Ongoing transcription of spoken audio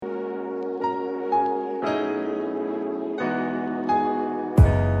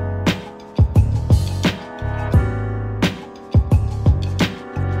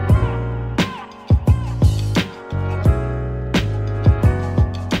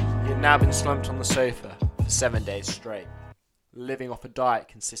now been slumped on the sofa for 7 days straight, living off a diet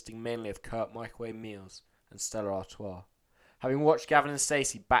consisting mainly of Kurt microwave meals and Stella Artois. Having watched Gavin and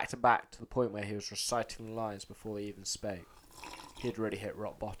Stacey back to back to the point where he was reciting lines before they even spoke, he had really hit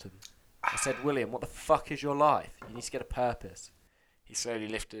rock bottom. I said, William, what the fuck is your life? You need to get a purpose. He slowly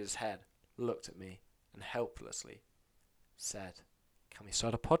lifted his head, looked at me, and helplessly said, can we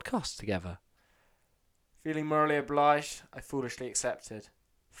start a podcast together? Feeling morally obliged, I foolishly accepted.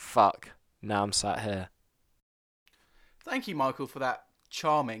 Fuck, now I'm sat here. Thank you, Michael, for that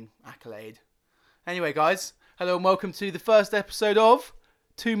charming accolade. Anyway, guys, hello and welcome to the first episode of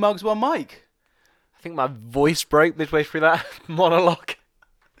Two Mugs, One Mic. I think my voice broke midway through that monologue.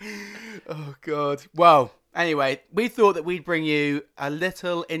 Oh, God. Well, anyway, we thought that we'd bring you a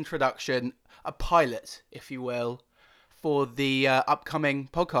little introduction, a pilot, if you will, for the upcoming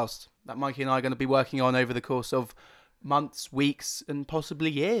podcast that Mikey and I are going to be working on over the course of months, weeks, and possibly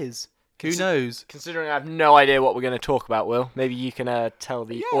years. Who knows? Considering I have no idea what we're going to talk about, Will, maybe you can tell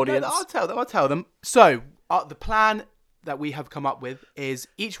the audience. No, I'll tell them. So, the plan that we have come up with is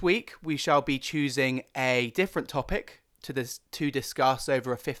each week we shall be choosing a different topic to discuss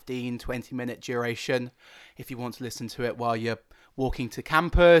over a 15-20 minute duration. If you want to listen to it while you're walking to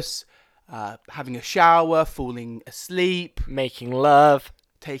campus, having a shower, falling asleep, Making love,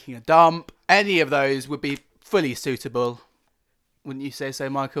 taking a dump, any of those would be fully suitable. Wouldn't you say so,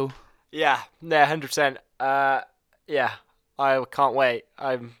 Michael? Yeah, 100%. Yeah, I can't wait.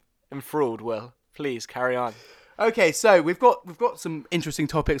 I'm enthralled, Will. Please, carry on. Okay, so we've got some interesting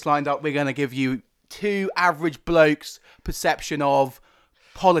topics lined up. We're going to give you two average blokes' perception of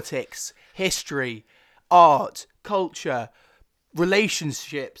politics, history, art, culture,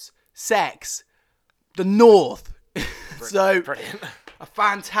 relationships, sex, the North. So, Brilliant. a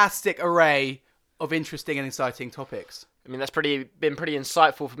fantastic array of interesting and exciting topics. I mean, that's been pretty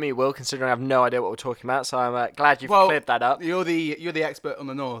insightful for me, Will, considering I have no idea what we're talking about, so I'm glad you've cleared that up. You're the expert on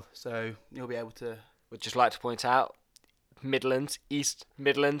the North, so you'll be able to... Would just like to point out, Midlands, East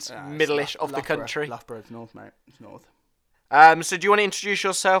Midlands, middle-ish of the country. Loughborough's north, mate. It's north. So do you want to introduce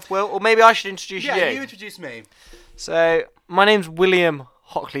yourself, Will? Or maybe I should introduce you. Yeah, you introduce me. So, my name's William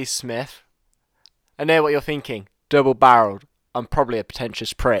Hockley Smith. I know what you're thinking. Double-barreled. I'm probably a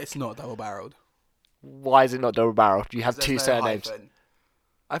pretentious prick. It's not double-barreled. Why is it not double-barreled? You have two surnames. Hyphen.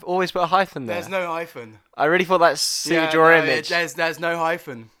 I've always put a hyphen there. There's no hyphen. I really thought that suited your image. There's no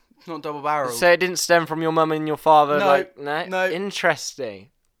hyphen. It's not double-barreled. So it didn't stem from your mum and your father? No. No. Interesting.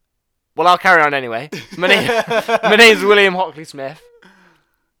 Well, I'll carry on anyway. My name's William Hockley Smith.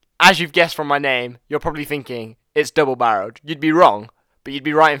 As you've guessed from my name, you're probably thinking it's double-barreled. You'd be wrong, but you'd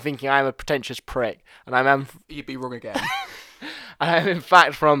be right in thinking I'm a pretentious prick. And You'd be wrong again. And I'm in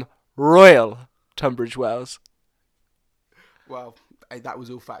fact from Royal Tunbridge Wells. Well, that was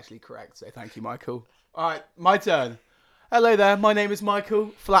all factually correct, so thank you, Michael. All right, my turn. Hello there, my name is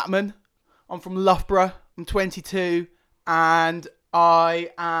Michael Flatman. I'm from Loughborough. I'm 22, and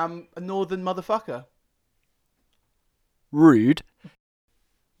I am a northern motherfucker. Rude.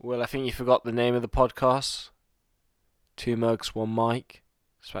 Well, I think you forgot the name of the podcast. Two Mugs, One Mic.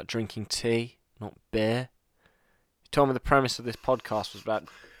 It's about drinking tea, not beer. You told me the premise of this podcast was about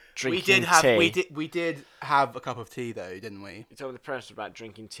drinking tea. We did have a cup of tea, though, didn't we? You told me the premise was about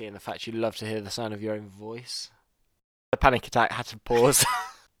drinking tea and the fact you love to hear the sound of your own voice. The panic attack had to pause.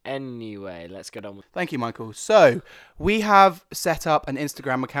 Anyway, let's get on with... Thank you, Michael. So, we have set up an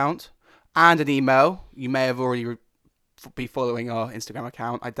Instagram account and an email. You may have already be following our Instagram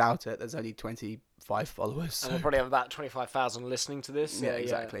account. I doubt it. There's only 25 followers. So. And we'll probably have about 25,000 listening to this. So yeah,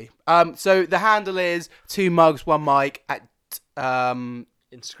 exactly. Yeah. So, the handle is Two Mugs, One Mic at...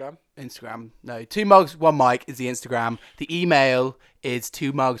 Instagram. No, Two Mugs, One Mic is the Instagram. The email is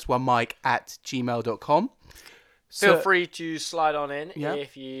twomugs1mic@gmail.com. Feel free to slide on in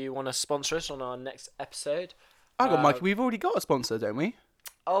if you want to sponsor us on our next episode. Mike, we've already got a sponsor, don't we?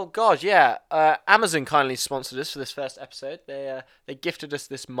 Oh God, yeah. Amazon kindly sponsored us for this first episode. They gifted us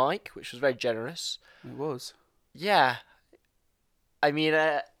this mic, which was very generous. It was. Yeah. I mean,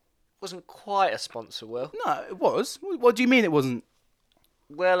 it wasn't quite a sponsor, Will. No, it was. What do you mean it wasn't?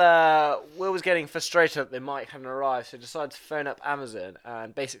 Well, Will was getting frustrated that the mic hadn't arrived, so he decided to phone up Amazon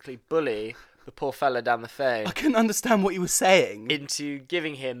and basically bully the poor fella down the phone. I couldn't understand what you were saying. Into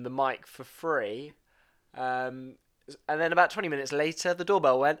giving him the mic for free. And then about 20 minutes later, the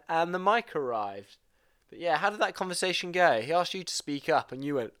doorbell went and the mic arrived. But yeah, how did that conversation go? He asked you to speak up and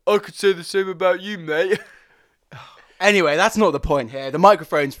you went, I could say the same about you, mate. Anyway, that's not the point here. The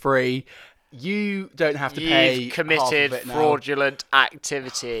microphone's free. You don't have to pay. You've committed fraudulent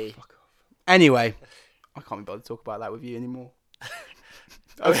activity. Anyway, I can't be bothered to talk about that with you anymore.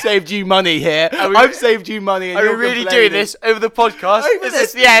 I've saved you money here. I've saved you money. And Are we you're really complaining. doing this over the podcast? Over Is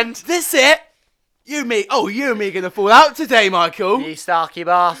this the end? This it? You and me. Oh, you and me are going to fall out today, Michael. You Starky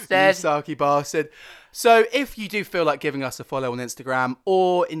bastard. You sarky bastard. So if you do feel like giving us a follow on Instagram,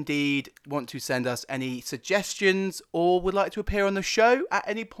 or indeed want to send us any suggestions, or would like to appear on the show at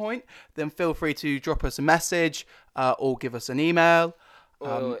any point, then feel free to drop us a message or give us an email.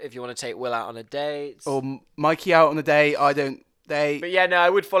 Or if you want to take Will out on a date. Or Mikey out on a day. But yeah, no, I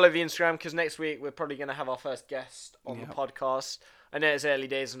would follow the Instagram because next week we're probably going to have our first guest on the podcast. I know it's early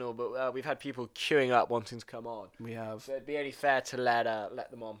days and all, but we've had people queuing up wanting to come on. We have. So it'd be only fair to let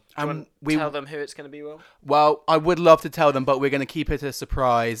them on. Do you want to tell them who it's going to be, Will? Well, I would love to tell them, but we're going to keep it a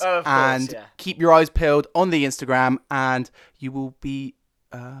surprise. Oh, of course, and keep your eyes peeled on the Instagram, and you will be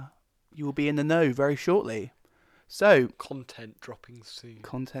in the know very shortly. So Content dropping soon.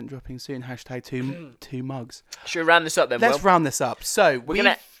 Hashtag two mugs. Should we round this up then, Let's Will? round this up. So we've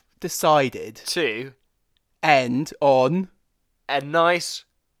decided to end on a nice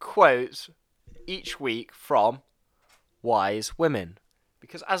quote each week from wise women.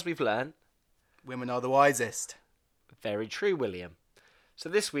 Because as we've learned, women are the wisest. very true, William. So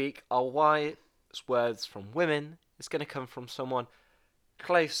this week, our wise words from women is going to come from someone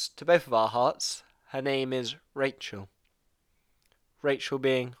close to both of our hearts. Her name is Rachel. Rachel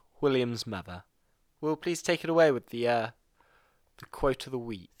being William's mother. Will please take it away with the quote of the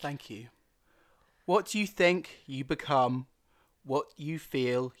week. Thank you. What do you think you become? What you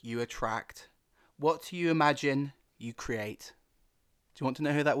feel you attract? What do you imagine you create? Do you want to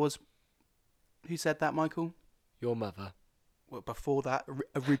know who that was? Who said that, Michael? Your mother. Well, before that,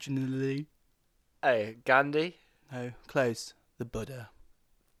 originally. Oh, Gandhi? No, close. The Buddha.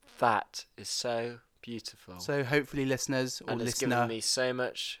 That is so beautiful. So hopefully listeners or and it's listener... given me so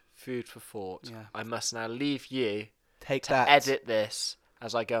much food for thought. Yeah. I must now leave you Take to that. edit this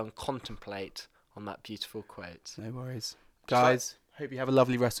as I go and contemplate on that beautiful quote. No worries. Guys, hope you have a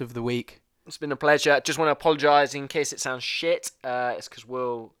lovely rest of the week. It's been a pleasure. Just want to apologise in case it sounds shit. It's because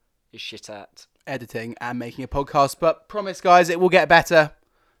Will is shit at editing and making a podcast. But promise, guys, it will get better.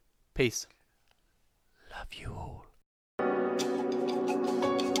 Peace. Love you all.